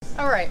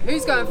All right,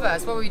 who's going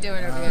first? What are we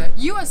doing over here?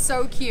 You are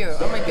so cute.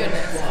 Oh my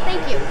goodness.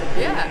 Thank you.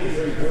 Yeah.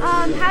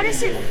 How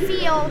does it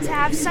feel to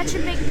have such a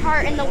big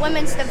part in the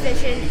women's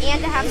division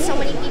and to have so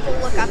many people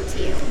look up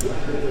to you?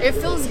 It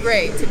feels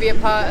great to be a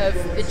part of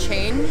the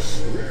change.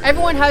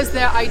 Everyone has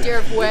their idea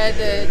of where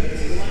the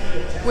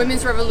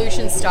women's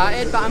revolution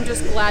started, but I'm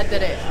just glad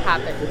that it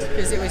happened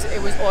because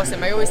it was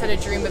awesome. I always had a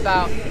dream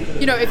about,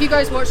 if you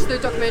guys watched the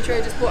documentary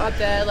I just put up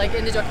there, like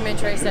in the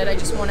documentary I said I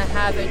just want to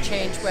have a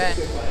change where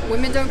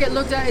women don't get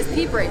looked at as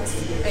pee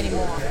breaks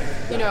anymore,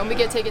 and we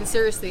get taken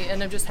seriously,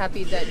 and I'm just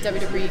happy that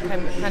WWE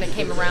kind of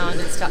came around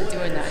and started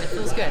doing that, and it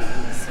feels good.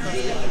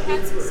 You've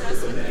had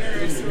success with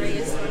your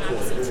Soraya Stone,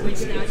 obviously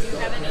Twitch now. Do you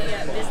have any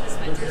business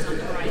ventures on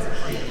the horizon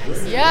for you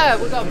next? Yeah,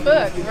 we got a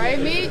book, right,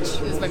 Meech? This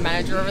is my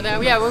manager over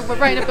there. Yeah, we're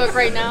writing a book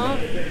right now.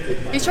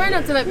 He's trying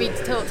not to let me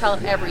tell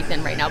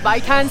everything right now, but I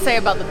can say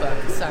about the book.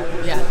 So,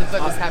 yeah, the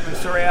book is happening.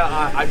 Soraya,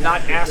 I'm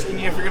not asking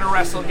you if you're going to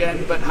wrestle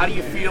again, but how do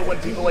you feel when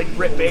people like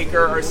Britt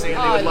Baker are saying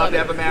they would love to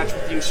have a match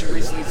with you? She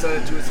recently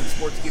said it to us in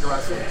Sportskeeda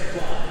Wrestling.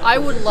 I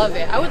would love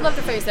it. I would love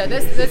to face that.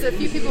 There's a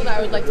few people that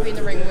I would like to be in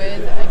the ring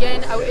with.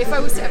 Again, if I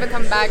was to ever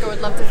come back, I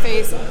would love to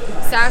face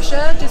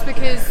Sasha, just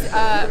because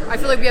I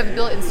feel like we have a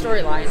built-in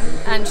storyline,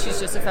 and she's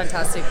just a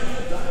fantastic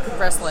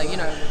wrestler,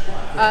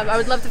 I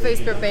would love to face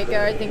Britt Baker.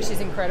 I think she's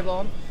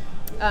incredible.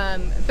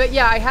 But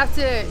yeah, I have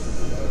to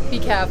be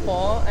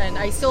careful, and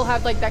I still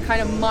have like that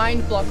kind of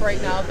mind block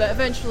right now, but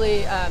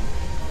eventually,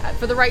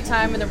 for the right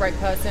time and the right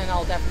person,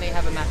 I'll definitely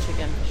have a match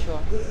again for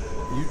sure.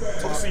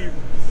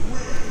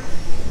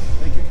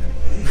 Thank you,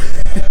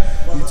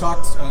 Kenny. You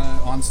talked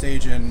on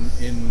stage and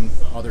in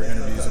other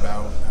interviews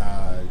about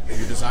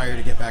your desire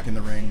to get back in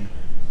the ring.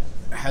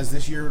 Has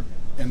this year,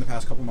 in the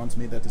past couple months,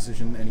 made that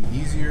decision any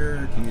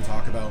easier? Can you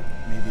talk about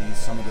maybe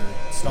some of the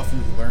stuff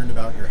you've learned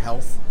about your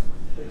health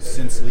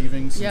since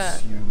leaving?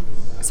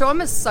 So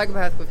I'm a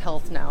psychopath with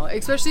health now.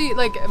 Especially,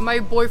 like, my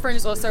boyfriend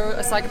is also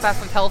a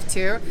psychopath with health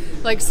too.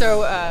 Like,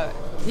 so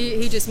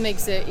he just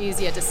makes it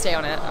easier to stay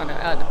on a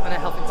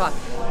healthy path.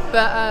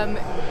 But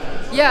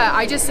yeah,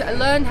 I just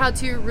learned how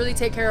to really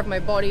take care of my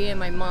body and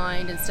my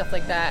mind and stuff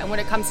like that. And when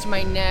it comes to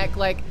my neck,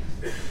 like,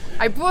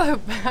 I bought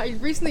like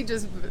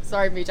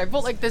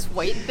this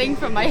weight thing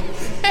for my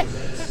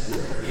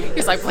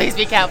he's like, please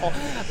be careful.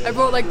 I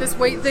bought like this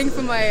weight thing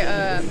for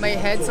my my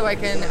head so I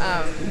can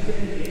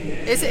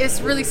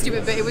it's really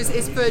stupid, but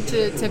it's good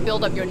to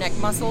build up your neck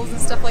muscles and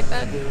stuff like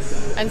that.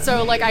 And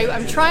so like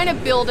I'm trying to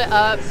build it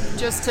up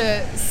just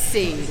to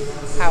see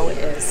how it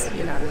is,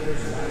 You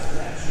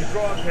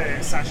brought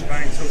up Sasha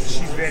Banks, so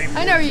she's very important.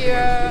 I know you,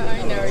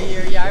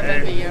 yeah, I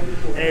remember you.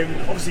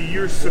 Obviously,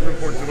 you're super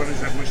important to the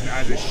Women's Revolution,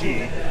 as is she. Do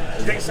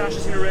you think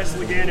Sasha's going to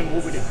wrestle again, and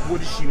what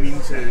does she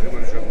mean to the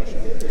Women's Revolution?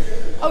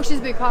 Oh, she's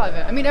a big part of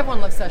it. I mean, everyone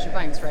loves Sasha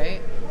Banks,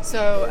 right?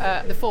 So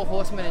the Four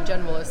Horsemen in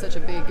general is it's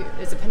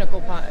a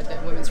pinnacle part of the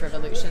Women's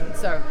Revolution.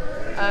 So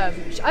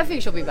I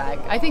think she'll be back.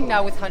 I think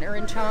now with Hunter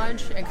in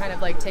charge and kind of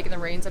like taking the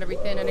reins and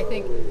everything, and I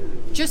think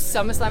just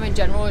SummerSlam in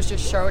general has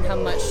just shown how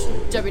much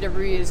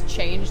WWE has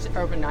changed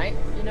overnight,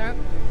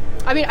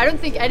 I mean, I don't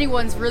think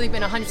anyone's really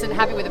been 100%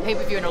 happy with a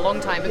pay-per-view in a long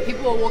time, but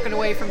people are walking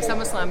away from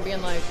SummerSlam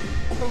being like,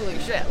 holy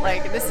shit,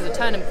 like, this is a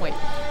turning point.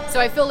 So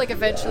I feel like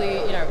eventually,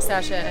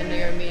 Sasha and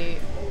Naomi,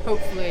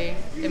 hopefully,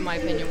 in my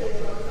opinion, will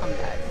come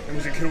back. And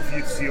was it cool for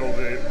you to see all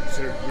the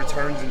sort of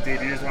returns and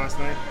debuts last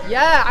night?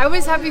 Yeah, I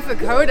was happy for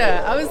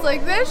Coda. I was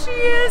like, there she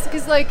is!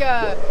 Because, like,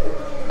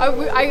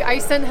 I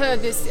sent her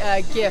this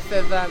gif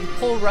of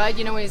Paul Rudd,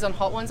 when he's on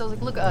Hot Ones. I was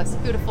like, look at us,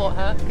 who'd have thought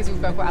her? Because we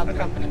both were out of the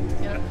company,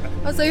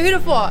 I was like, who'd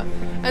have thought?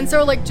 And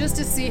so, like, just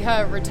to see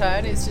her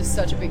return is just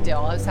such a big deal.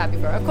 I was happy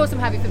for her. Of course, I'm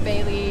happy for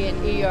Bayley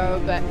and Io,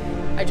 but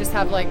I just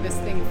have, like, this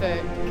thing for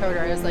Coda.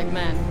 I was like,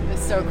 man,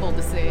 it's so cool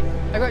to see.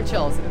 I got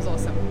chills. It was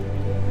awesome.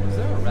 Was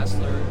there a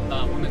wrestler,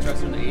 women's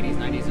wrestler in the 80s,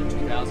 90s, and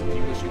 2000s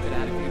you wish you could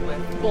have had a feud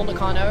with? Bull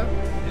Nakano.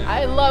 Yeah.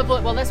 I love,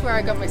 well, that's where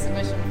I got my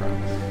submission from.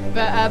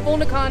 But Bull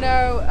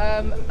Nakano,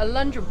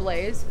 Alundra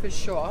Blaze, for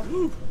sure.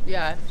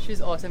 Yeah, she's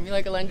awesome. You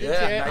like Alundra too?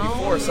 Yeah,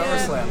 94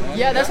 SummerSlam, man.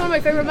 Yeah, that's one of my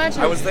favorite matches.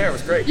 I was there, it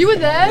was great. You were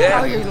there?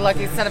 Yeah. Oh, you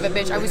lucky son of a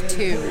bitch. I was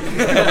 2.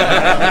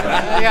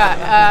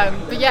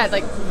 But yeah,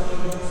 like,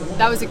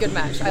 that was a good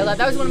match.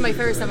 That was one of my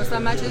favorite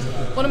SummerSlam matches.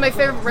 One of my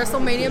favorite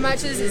WrestleMania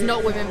matches is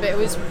not women, but it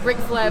was Ric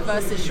Flair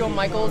versus Shawn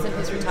Michaels in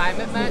his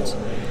retirement match.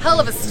 Hell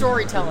of a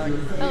storytelling.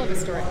 Hell of a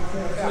story.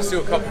 Let's do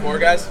a couple more,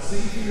 guys.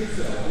 You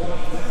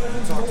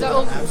talked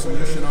about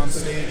Absolution on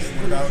stage.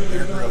 What about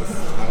their growth?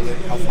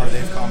 How far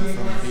they've come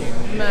from being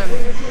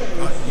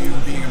you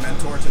being a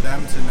mentor to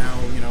them to now,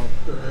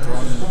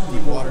 throwing in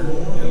deep water.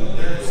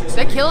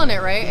 They're killing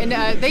it, right? And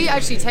they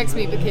actually text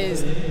me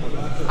because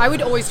I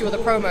would always do all the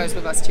promos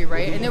with us too,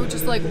 right? And they were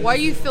just like, why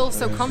do you feel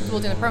so comfortable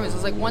doing the promos? It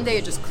was like one day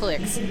it just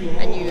clicks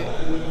and you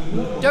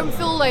don't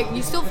feel like,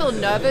 you still feel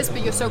nervous,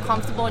 but you're so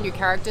comfortable in your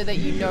character that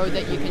you know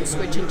that you can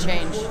switch and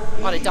change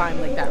on a dime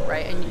like that,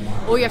 right? And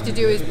all you have to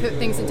do is put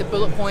things into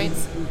bullet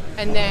points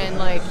and then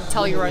like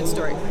tell your own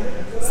story.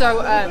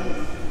 So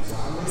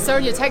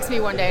Sonia texted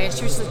me one day and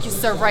she was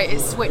just so right,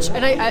 it's switched.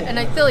 And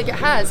I feel like it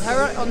has.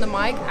 Her on the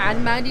mic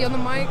and Mandy on the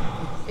mic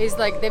is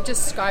like they've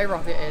just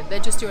skyrocketed. They're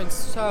just doing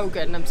so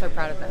good, and I'm so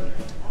proud of them.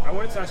 I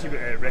wanted to ask you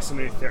about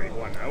WrestleMania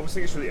 31. I always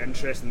think it's really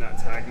interesting that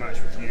tag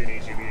match with you and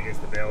AJ Lee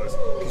against the Bellas,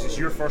 because it's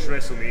your first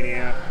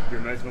WrestleMania, you're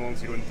mounting along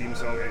to your own theme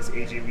song, and it's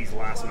AJ Lee's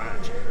last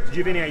match. Did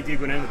you have any idea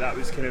going in that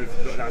was kind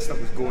of that stuff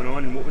was going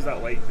on, and what was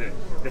that like? That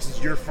this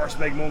is your first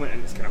big moment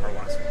and it's kind of her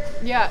last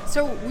one? Yeah,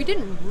 so we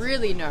didn't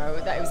really know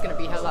that it was going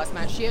to be her last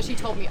match. She actually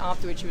told me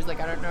afterwards, she was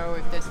like, I don't know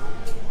if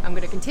I'm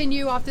going to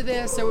continue after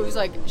this. So it was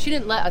like, she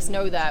didn't let us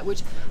know that,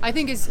 which I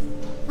think is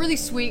really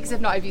sweet, because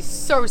if not, I'd be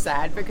so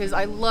sad, because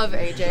I love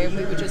AJ and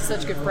we were just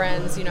such good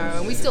friends, you know,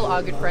 and we still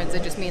are good friends. I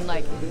just mean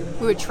like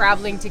we were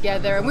traveling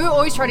together and we were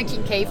always trying to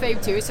keep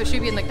kayfabe too. So she'd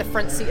be in like the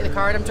front seat of the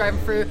car and I'm driving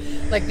through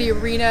like the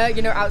arena,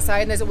 you know,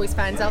 outside, and there's always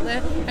fans out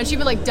there. And she'd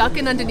be like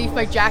ducking underneath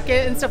my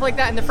jacket and stuff like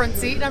that in the front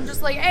seat. And I'm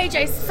just like,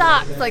 AJ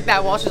sucks, like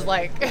that, while she's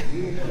like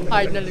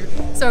hiding under.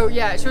 So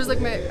yeah, she was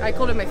like I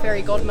called her my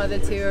fairy godmother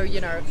too,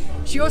 you know.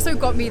 She also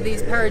got me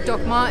these pair of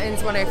Doc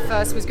Martens when I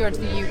first was going to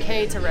the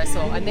UK to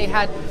wrestle, and they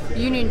had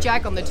Union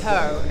Jack on the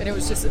toe, and it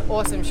was just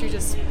awesome. She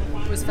just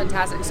was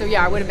fantastic. So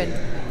yeah, I would have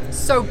been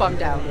so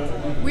bummed out.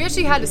 We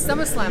actually had a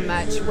SummerSlam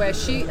match where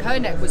her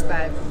neck was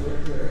bad,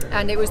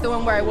 and it was the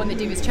one where I won the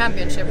Divas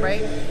Championship,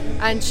 right?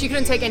 And she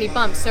couldn't take any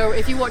bumps. So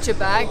if you watch it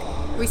back,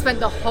 we spent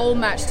the whole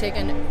match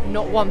taking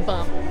not one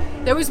bump.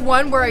 There was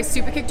one where I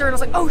super kicked her and I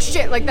was like, oh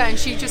shit, like that, and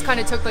she just kind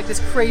of took like this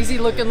crazy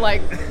looking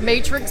like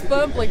Matrix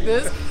bump like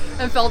this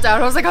and fell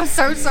down. I was like, I'm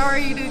so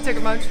sorry you didn't take a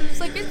bump. She was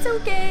like, it's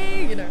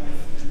okay, you know.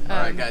 All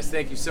right, guys,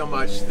 thank you so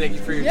much. Thank you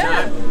for your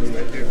Yeah. time.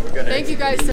 Thank you guys so